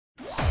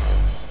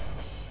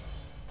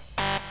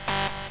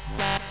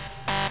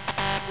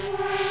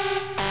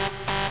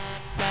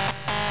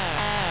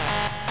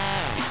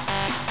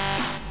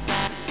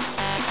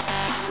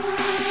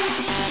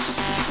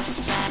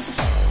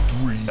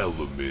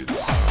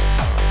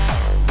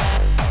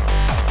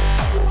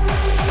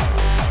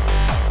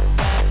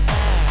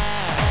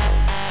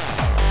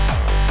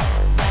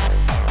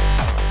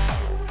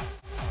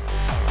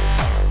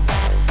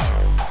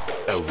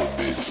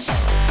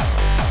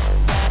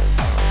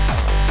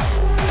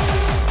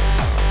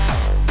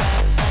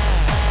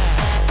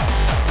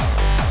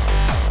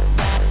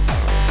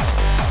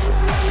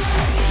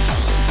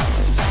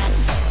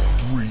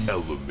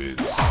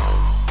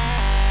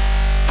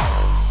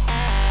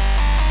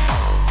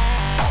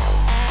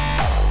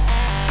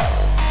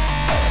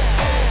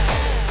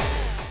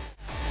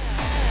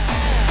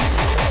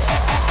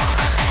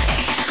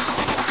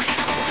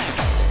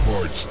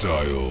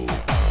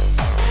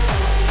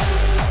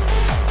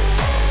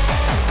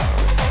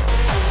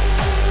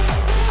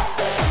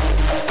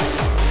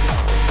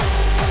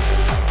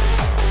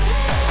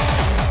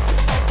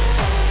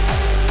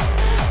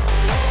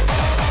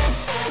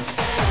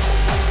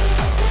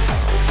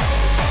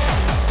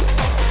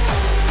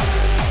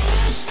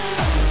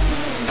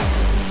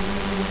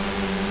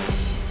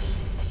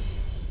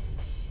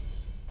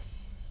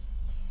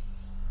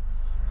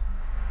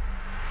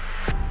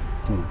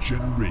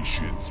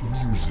generations,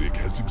 music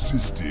has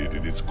existed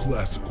in its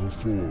classical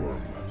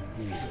form.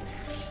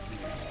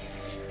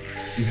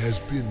 It has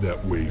been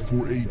that way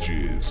for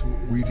ages,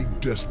 waiting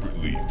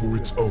desperately for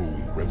its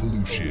own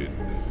revolution.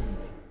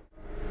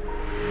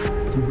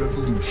 The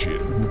revolution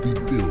will be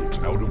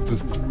built out of the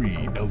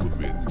three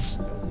elements: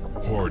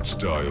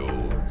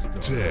 hardstyle,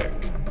 tech,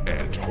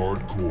 and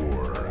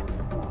hardcore.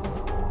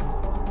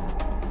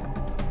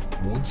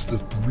 Once the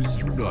three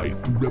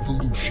unite, the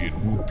revolution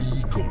will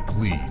be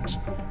complete,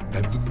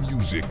 and the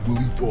music will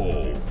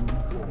evolve,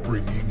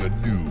 bringing a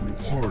new,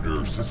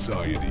 harder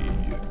society.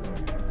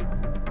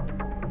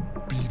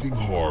 Beating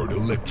hard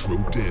electro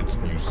dance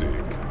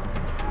music.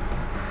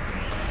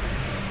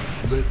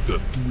 Let the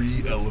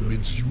three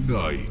elements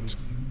unite.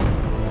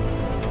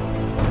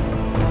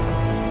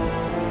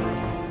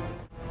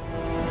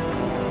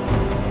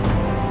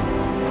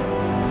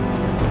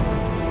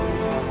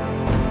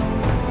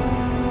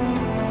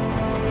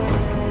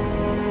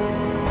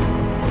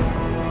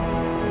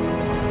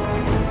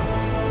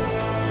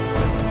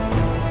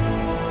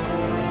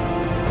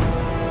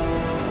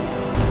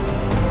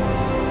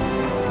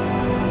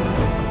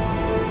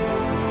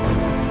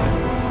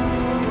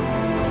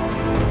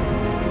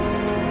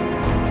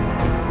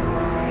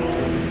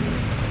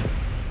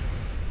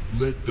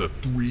 Let the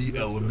three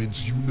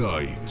elements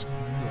unite.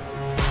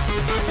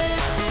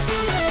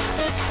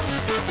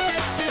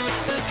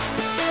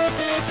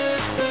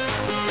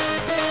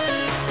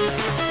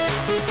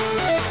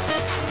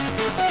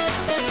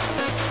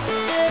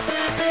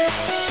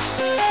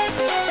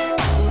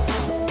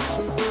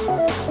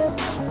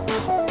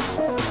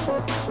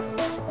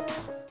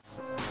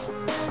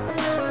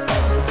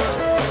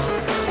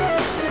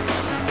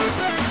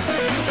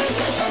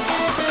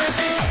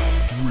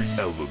 Three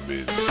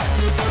elements.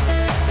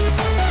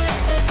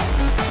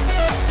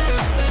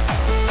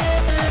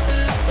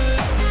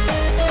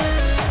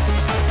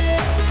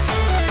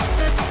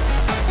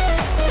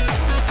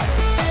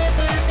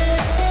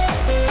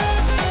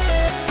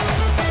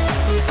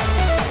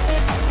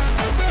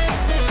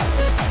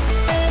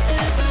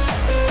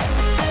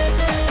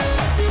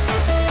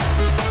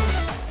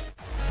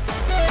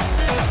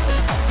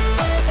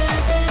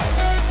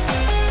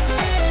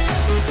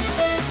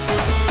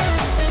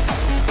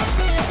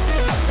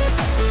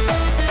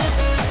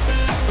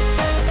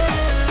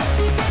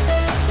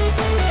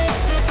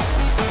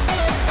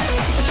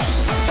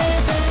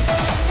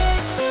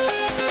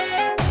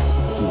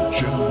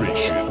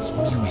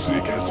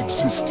 Music has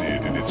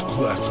existed in its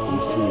classical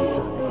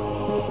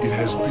form. It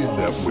has been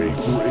that way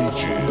for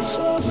ages,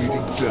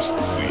 waiting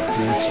desperately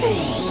for its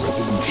own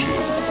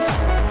revolution.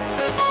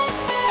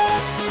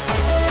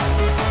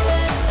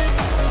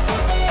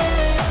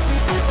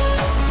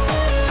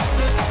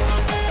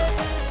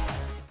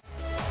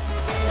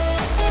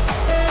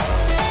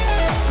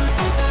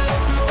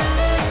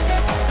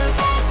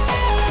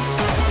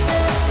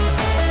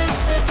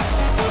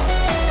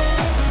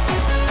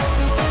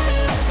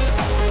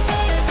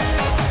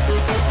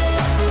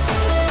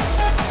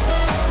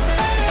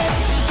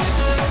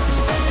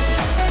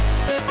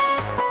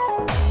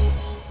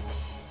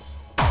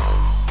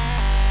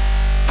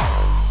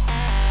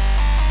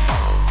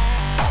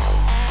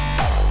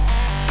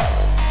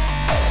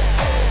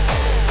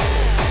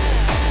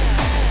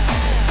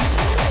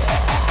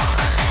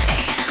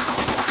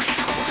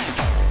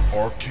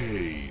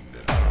 Arkaine,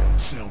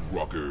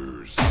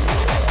 Soundrockerz.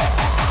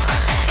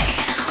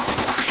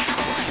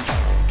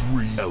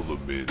 Three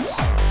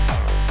elements.